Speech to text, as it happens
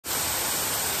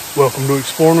Welcome to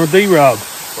Exploring with D-Rob.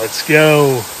 Let's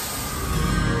go.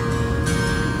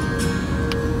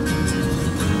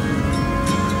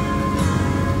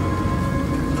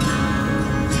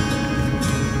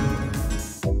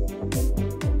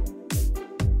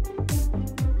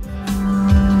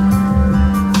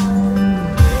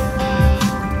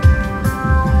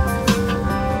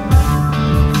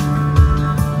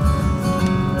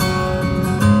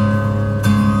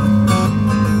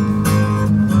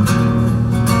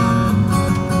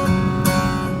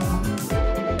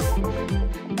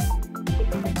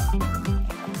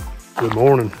 Good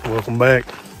morning, welcome back.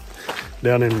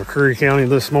 Down in McCreary County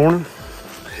this morning.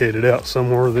 Headed out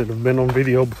somewhere that have been on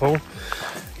video before.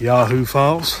 Yahoo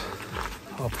Falls.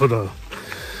 I'll put a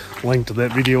link to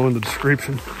that video in the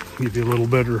description. Give you a little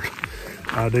better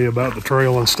idea about the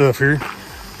trail and stuff here.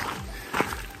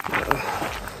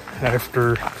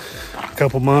 After a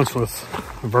couple months with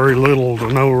very little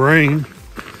to no rain,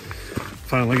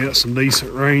 finally got some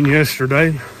decent rain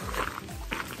yesterday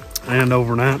and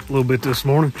overnight, a little bit this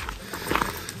morning.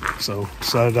 So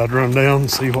decided I'd run down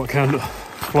and see what kind of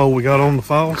flow we got on the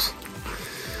falls.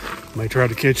 May try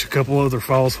to catch a couple other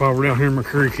falls while we're down here in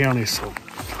McCreary County, so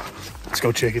let's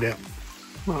go check it out.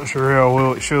 Not sure how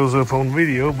well it shows up on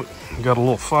video, but got a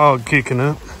little fog kicking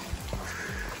up.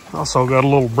 Also got a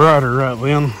little brighter right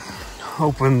then.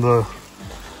 Hoping the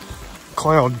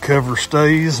cloud cover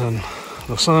stays and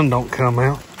the sun don't come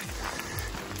out.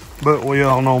 But we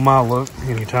all know my luck.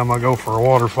 Anytime I go for a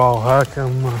waterfall hike,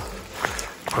 I'm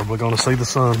probably gonna see the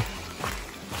sun.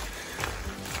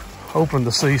 Hoping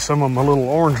to see some of my little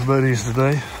orange buddies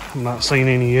today. I've not seen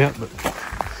any yet, but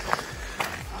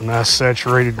a nice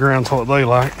saturated ground's what they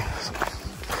like. So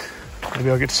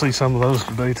maybe I'll get to see some of those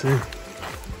today too.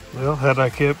 Well, had I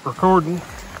kept recording,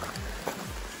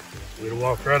 we'd have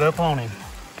walked right up on him.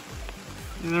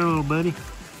 You there, little buddy?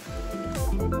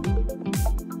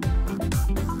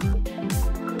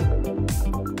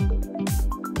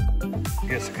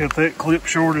 Guess I cut that clip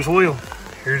short as well.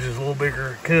 Here's his little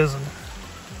bigger cousin.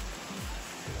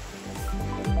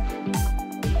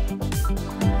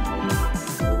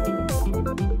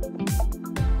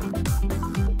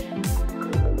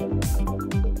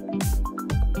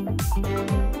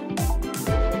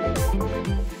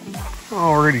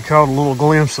 Already caught a little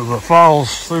glimpse of the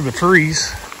falls through the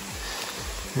trees.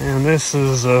 And this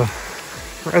is a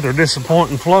rather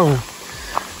disappointing flow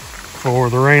for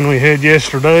the rain we had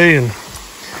yesterday and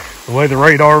the way the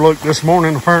radar looked this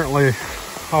morning. Apparently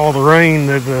all the rain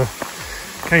that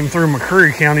came through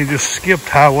McCreary County just skipped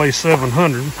Highway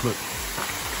 700. But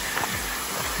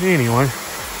anyway,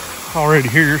 already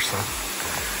here, so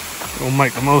we'll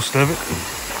make the most of it.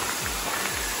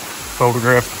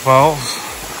 Photograph the falls.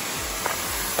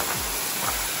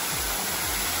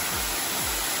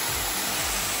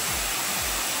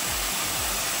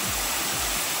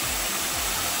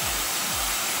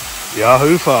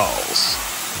 Yahoo Falls.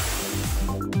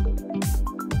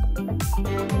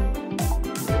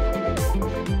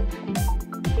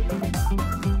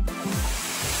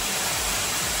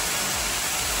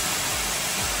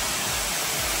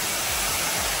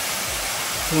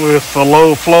 With the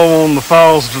low flow on the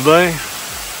falls today,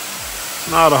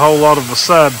 not a whole lot of a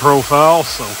side profile,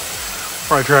 so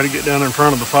probably try to get down in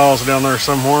front of the falls down there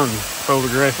somewhere and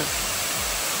photograph it.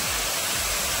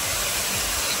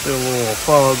 Still a little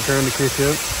fog trying to kick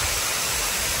up.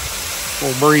 A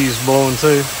little breeze blowing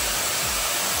too.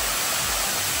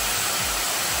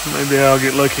 Maybe I'll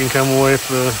get lucky and come away with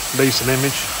a decent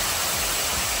image.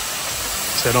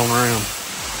 Let's head on around.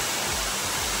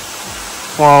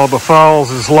 While the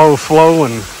falls is low flow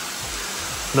and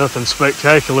nothing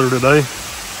spectacular today,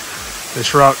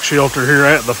 this rock shelter here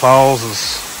at the falls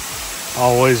is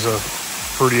always a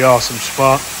pretty awesome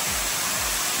spot.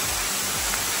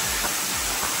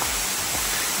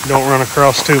 Don't run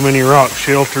across too many rock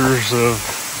shelters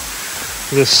of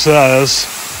this size,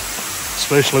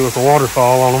 especially with a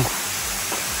waterfall on them.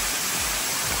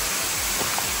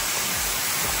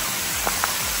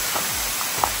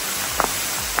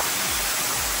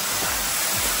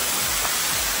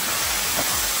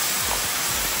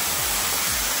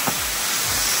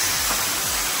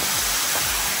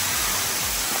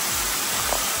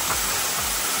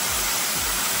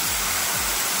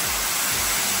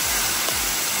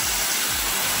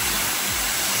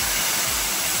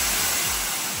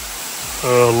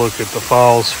 Look at the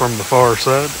falls from the far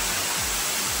side.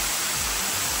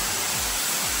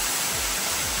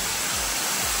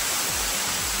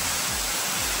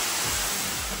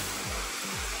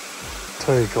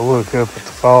 Take a look up at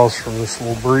the falls from this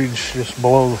little bridge just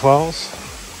below the falls.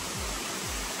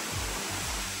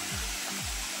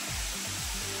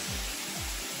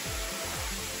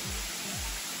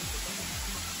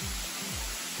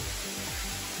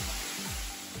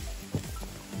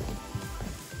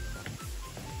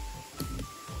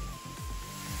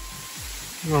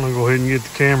 gonna go ahead and get the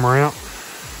camera out.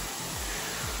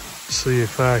 See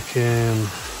if I can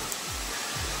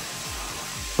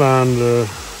find a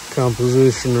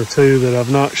composition or two that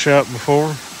I've not shot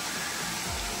before.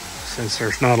 Since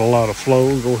there's not a lot of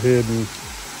flow, go ahead and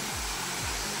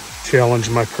challenge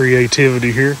my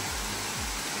creativity here.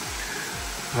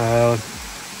 I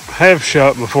have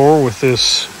shot before with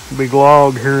this big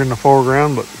log here in the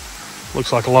foreground, but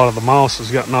looks like a lot of the moss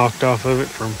has got knocked off of it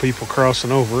from people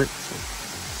crossing over it. So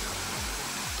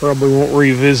probably won't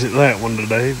revisit that one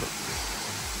today, but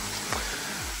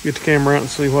get the camera out and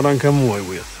see what I can come away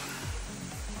with.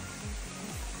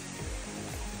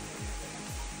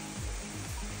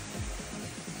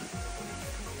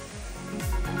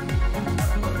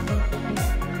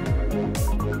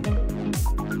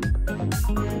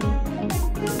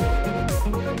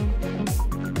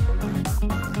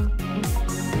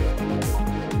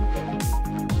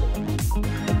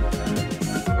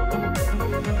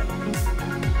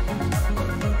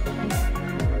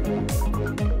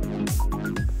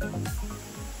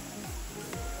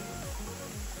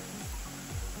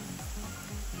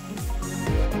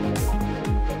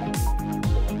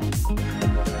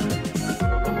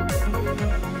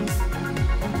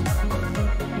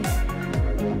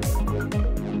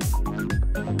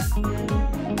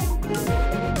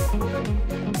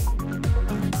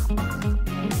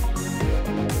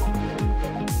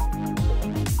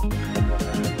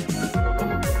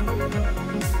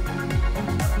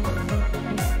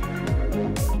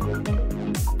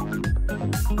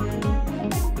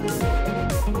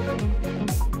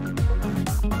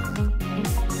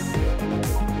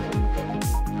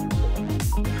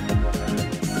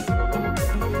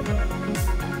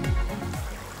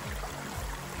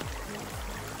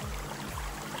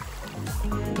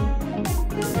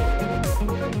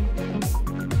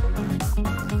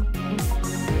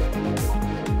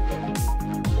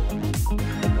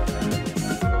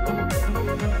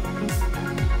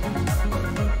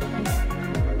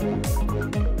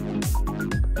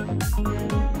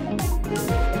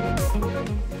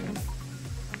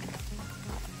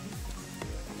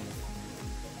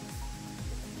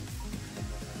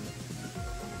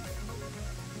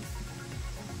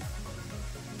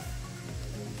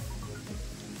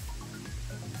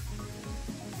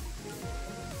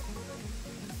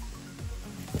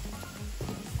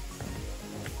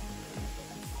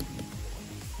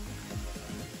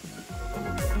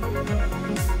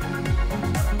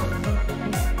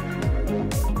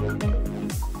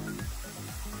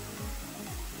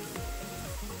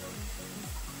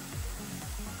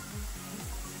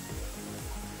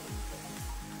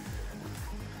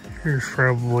 Here's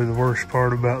probably the worst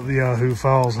part about the Yahoo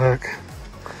Falls hike.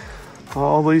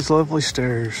 All these lovely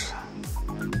stairs.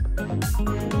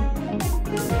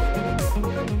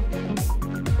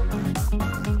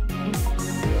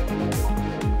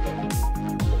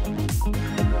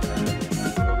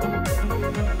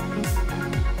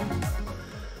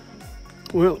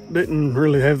 Well, didn't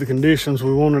really have the conditions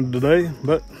we wanted today,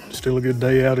 but still a good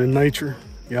day out in nature.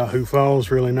 Yahoo Falls,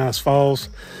 really nice falls.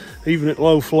 Even at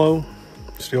low flow,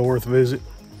 still worth a visit.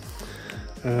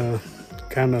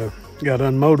 Kind of got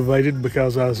unmotivated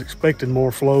because I was expecting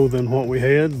more flow than what we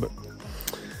had, but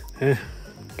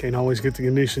can't always get the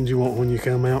conditions you want when you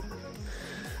come out.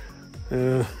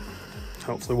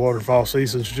 Hopefully waterfall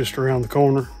season's just around the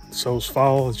corner. So's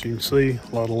fall, as you can see.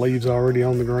 A lot of leaves already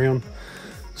on the ground.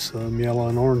 Some yellow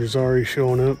and oranges already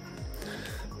showing up.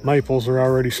 Maples are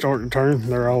already starting to turn.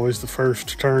 They're always the first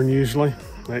to turn usually.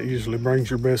 That usually brings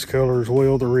your best color as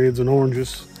well, the reds and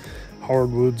oranges.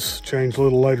 Hardwoods change a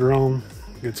little later on.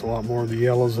 Gets a lot more of the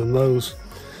yellows in those.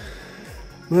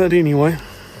 But anyway,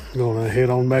 gonna head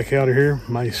on back out of here.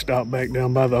 May stop back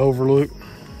down by the overlook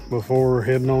before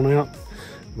heading on out.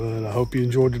 But I hope you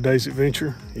enjoyed today's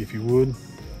adventure. If you would,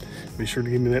 be sure to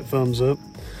give me that thumbs up.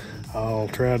 I'll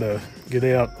try to get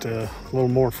out a little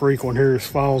more frequent here as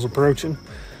fall's approaching.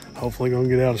 Hopefully gonna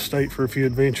get out of state for a few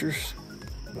adventures.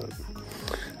 But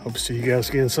hope to see you guys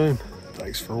again soon.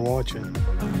 Thanks for watching.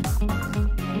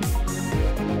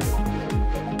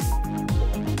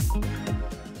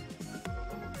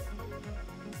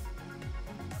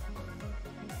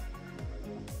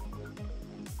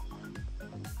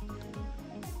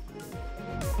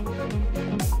 Thank you.